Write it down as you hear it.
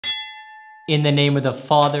In the name of the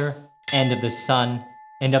Father, and of the Son,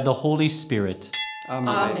 and of the Holy Spirit.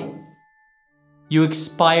 Amen. You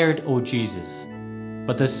expired, O Jesus,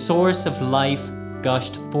 but the source of life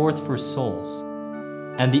gushed forth for souls,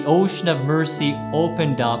 and the ocean of mercy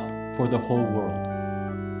opened up for the whole world.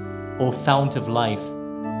 O Fount of Life,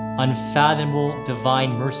 unfathomable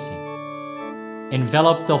divine mercy,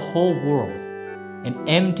 envelop the whole world and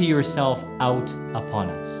empty yourself out upon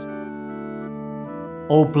us.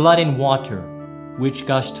 O blood and water, which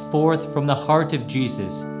gushed forth from the heart of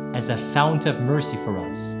Jesus as a fount of mercy for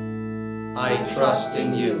us, I trust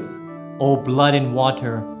in you. O blood and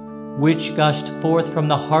water, which gushed forth from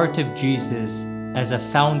the heart of Jesus as a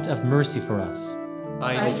fount of mercy for us,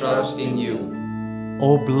 I trust in you.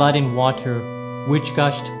 O blood and water, which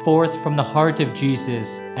gushed forth from the heart of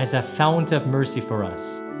Jesus as a fount of mercy for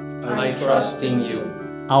us, I trust in you.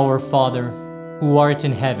 Our Father, who art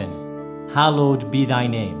in heaven, hallowed be thy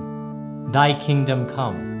name. Thy kingdom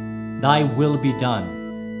come, thy will be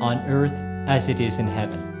done, on earth as it is in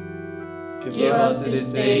heaven. Give us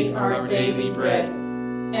this day our daily bread,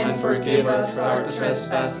 and forgive us our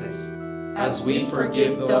trespasses, as we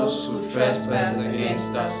forgive those who trespass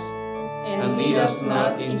against us. And lead us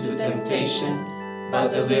not into temptation,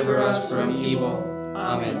 but deliver us from evil.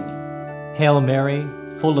 Amen. Hail Mary,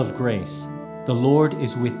 full of grace, the Lord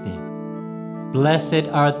is with thee. Blessed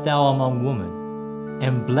art thou among women,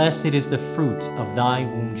 and blessed is the fruit of thy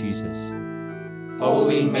womb, Jesus.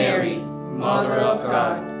 Holy Mary, Mother of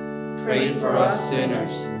God, pray for us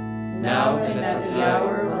sinners, now and at the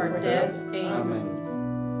hour of our death.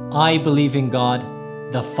 Amen. I believe in God,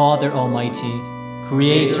 the Father Almighty,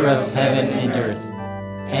 creator of heaven and earth,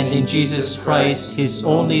 and in Jesus Christ, his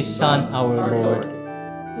only Son, our Lord,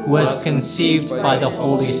 who was conceived by the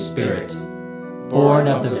Holy Spirit, born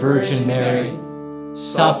of the Virgin Mary,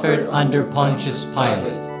 suffered under Pontius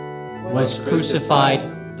Pilate, was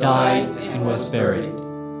crucified, died, and was buried.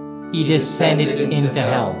 He descended into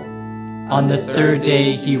hell. On the third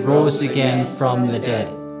day he rose again from the dead.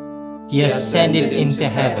 He ascended into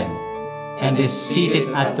heaven, and is seated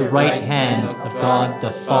at the right hand of God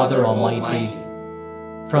the Father Almighty.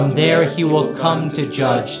 From there he will come to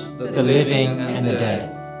judge the living and the dead.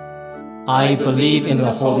 I believe in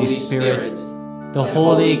the Holy Spirit, the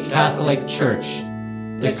Holy Catholic Church,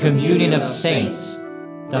 the communion of saints,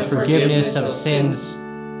 the forgiveness of sins,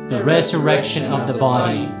 the resurrection of the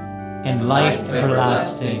body, and life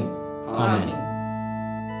everlasting.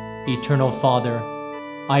 Amen. Eternal Father,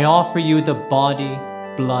 I offer you the body,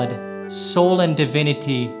 blood, soul, and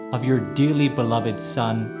divinity of your dearly beloved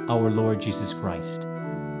Son, our Lord Jesus Christ,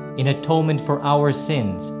 in atonement for our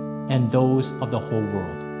sins and those of the whole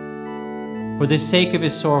world. For the sake of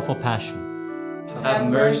his sorrowful passion, have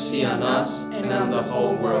mercy on us and on the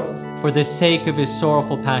whole world. For the sake of his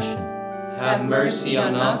sorrowful passion, have mercy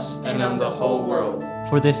on us and on the whole world.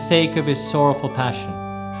 For the sake of his sorrowful passion,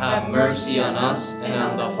 have mercy on us and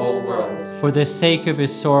on the whole world. For the sake of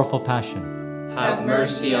his sorrowful passion, have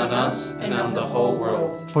mercy on us and on the whole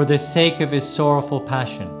world. For the sake of his sorrowful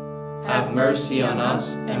passion, have mercy on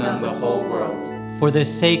us and on the whole world. For the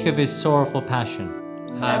sake of his sorrowful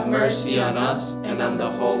passion, have mercy on us and on the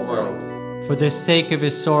whole world. For the sake of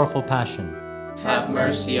his sorrowful passion, have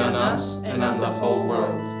mercy on us and on the whole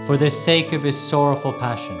world. For the sake of his sorrowful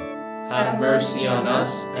passion, have mercy on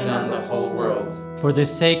us and on the whole world. For the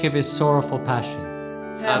sake of his sorrowful passion,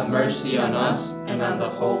 have mercy on us and on the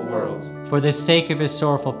whole world. For the sake of his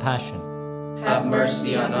sorrowful passion, have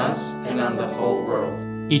mercy on us and on the whole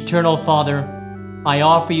world. Eternal Father, I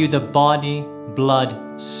offer you the body,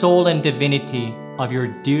 blood, soul, and divinity of your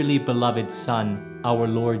dearly beloved Son, our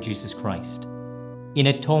Lord Jesus Christ, in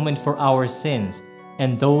atonement for our sins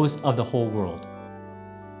and those of the whole world.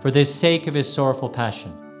 For the sake of his sorrowful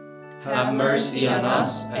passion, have mercy on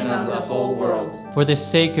us and on the whole world. For the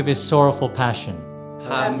sake of his sorrowful passion,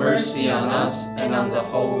 have mercy on us and on the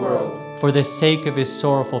whole world. For the sake of his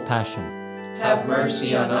sorrowful passion, have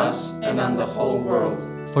mercy on us and on the whole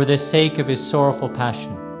world. For the sake of his sorrowful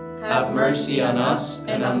passion, have mercy on us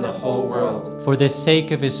and on the whole world. For the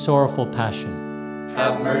sake of his sorrowful passion,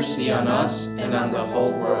 have mercy on us and on the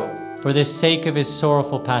whole world. For the sake of his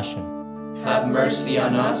sorrowful passion, have mercy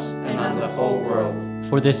on us and on the whole world. For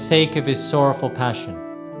the sake of his sorrowful passion,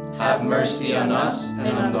 have mercy on us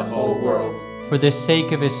and on the whole world. For the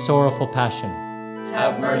sake of his sorrowful passion,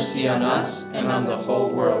 have mercy on us and on the whole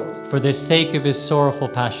world. For the sake of his sorrowful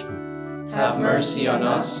passion, have mercy on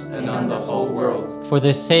us and on the whole world. For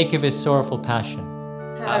the sake of his sorrowful passion,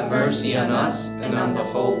 have mercy on us and on the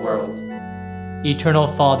whole world. Eternal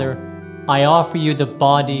Father, I offer you the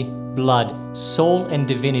body, blood, soul, and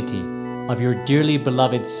divinity of your dearly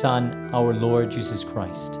beloved Son, our Lord Jesus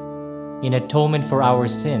Christ, in atonement for our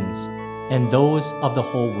sins and those of the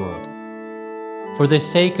whole world. For the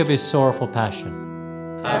sake of his sorrowful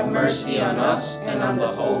passion, have mercy on us and on the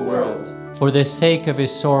whole world. for the sake of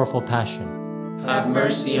his sorrowful passion, Have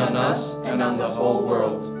mercy on us and on the whole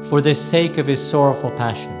world. for the sake of his sorrowful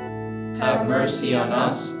passion, Have mercy on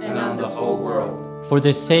us and on the whole world. for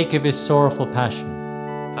the sake of his sorrowful passion,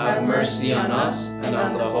 Have mercy on us and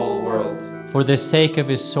on the whole world. for the sake of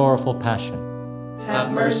his sorrowful passion,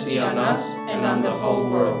 Have mercy on us and on the whole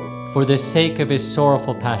world. for the sake of his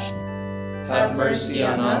sorrowful passion, Have mercy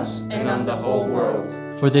on us and on the whole world.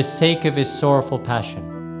 for the sake of his sorrowful passion,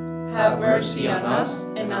 Have mercy on us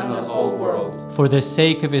and on the whole world. for the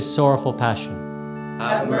sake of his sorrowful passion,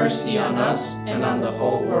 Have mercy on us and on the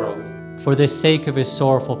whole world. for the sake of his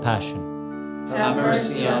sorrowful passion, Have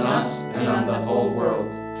mercy on us and on the whole world.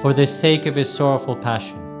 for the sake of his sorrowful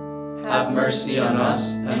passion. Have mercy on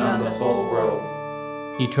us and on the whole world.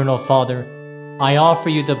 Eternal Father, I offer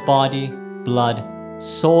you the body, blood,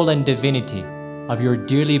 soul, and divinity of your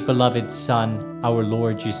dearly beloved Son, our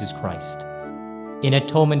Lord Jesus Christ, in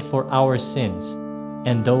atonement for our sins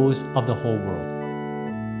and those of the whole world.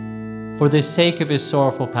 For the sake of his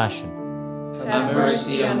sorrowful passion, Have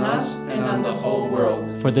mercy on us and on the whole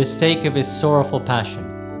world. for the sake of his sorrowful passion,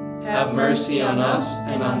 Have mercy on us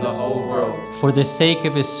and on the whole world. for the sake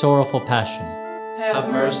of his sorrowful passion, Have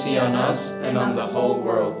mercy on us and on the whole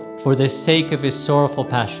world. for the sake of his sorrowful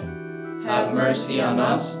passion, Have mercy on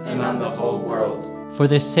us and on the whole world. for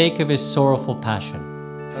the sake of his sorrowful passion,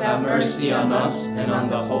 Have mercy on us and on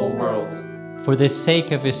the whole world. for the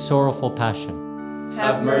sake of his sorrowful passion,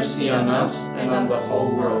 Have mercy on us and on the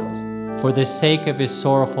whole world. for the sake of his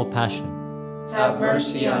sorrowful passion, Have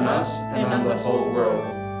mercy on us and on the whole world.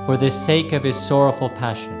 for the sake of his sorrowful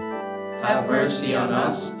passion, Have mercy on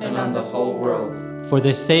us and on the whole world. for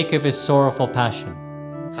the sake of his sorrowful passion,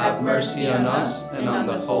 Have mercy on us and on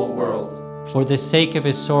the whole world. for the sake of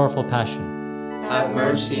his sorrowful passion. Have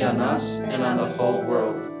mercy on us and on the whole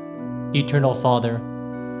world. Eternal Father,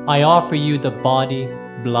 I offer you the body,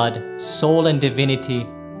 blood, soul, and divinity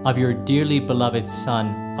of your dearly beloved Son,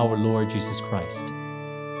 our Lord Jesus Christ,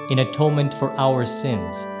 in atonement for our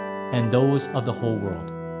sins and those of the whole world.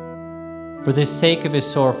 For the sake of his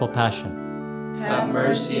sorrowful passion, Have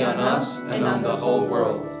mercy on us and on the whole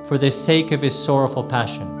world. for the sake of his sorrowful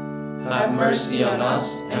passion, Have mercy on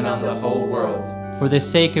us and on the whole world. for the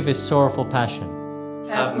sake of his sorrowful passion,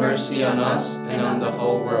 Have mercy on us and on the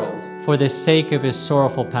whole world. for the sake of his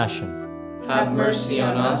sorrowful passion, Have mercy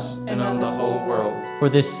on us and on the whole world. for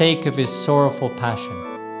the sake of his sorrowful passion,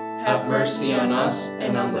 Have mercy on us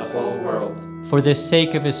and on the whole world. for the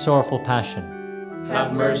sake of his sorrowful passion,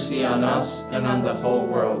 Have mercy on us and on the whole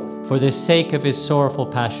world. for the sake of his sorrowful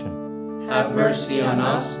passion, Have mercy on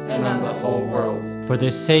us and on the whole world. for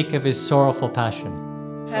the sake of his sorrowful passion,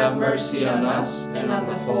 Have mercy on us and on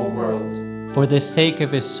the whole world. for the sake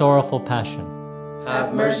of his sorrowful passion,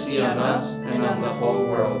 Have mercy on us and on the whole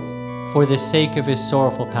world. for the sake of his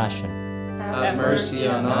sorrowful passion. Have mercy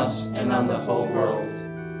on us and on the whole world.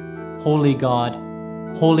 Holy God,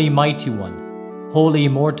 Holy Mighty One, Holy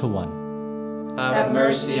Immortal One, Have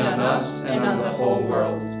mercy on us and on the whole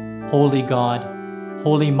world. Holy God,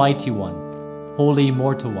 Holy Mighty One, Holy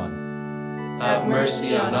Immortal One, Have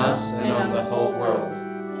mercy on us and on the whole world.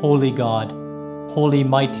 Holy God, Holy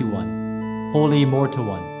Mighty One, Holy Immortal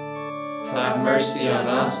One, Have mercy on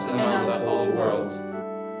us and on the whole world.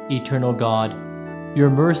 Eternal God, your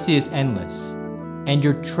mercy is endless, and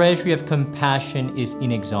your treasury of compassion is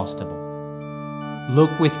inexhaustible.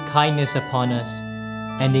 Look with kindness upon us,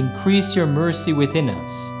 and increase your mercy within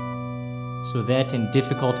us, so that in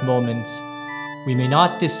difficult moments we may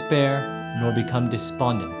not despair nor become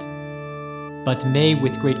despondent, but may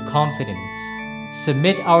with great confidence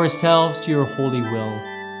submit ourselves to your holy will,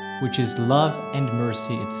 which is love and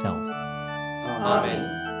mercy itself.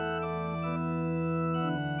 Amen.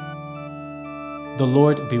 The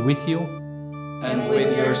Lord be with you. And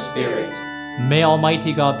with your spirit. May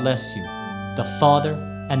Almighty God bless you, the Father,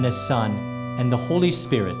 and the Son, and the Holy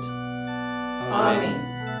Spirit. Amen.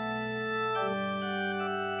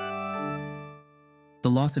 The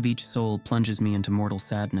loss of each soul plunges me into mortal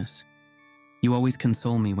sadness. You always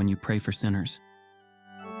console me when you pray for sinners.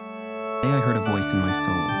 Today I heard a voice in my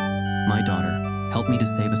soul. My daughter, help me to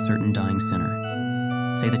save a certain dying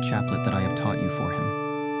sinner. Say the chaplet that I have taught you for him.